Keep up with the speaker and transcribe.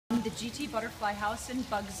The GT Butterfly House and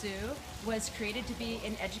Bug Zoo was created to be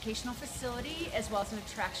an educational facility as well as an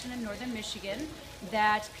attraction in northern Michigan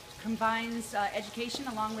that combines education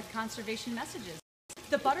along with conservation messages.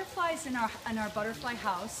 The butterflies in our butterfly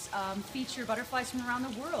house feature butterflies from around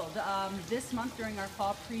the world. This month during our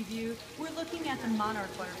fall preview, we're looking at the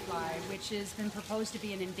monarch butterfly, which has been proposed to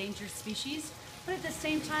be an endangered species. But at the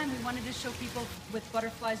same time, we wanted to show people with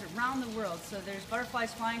butterflies around the world. So there's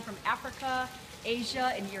butterflies flying from Africa,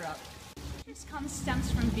 Asia, and Europe. This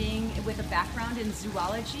stems from being with a background in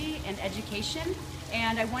zoology and education,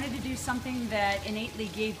 and I wanted to do something that innately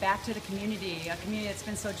gave back to the community, a community that's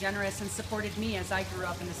been so generous and supported me as I grew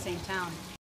up in the same town.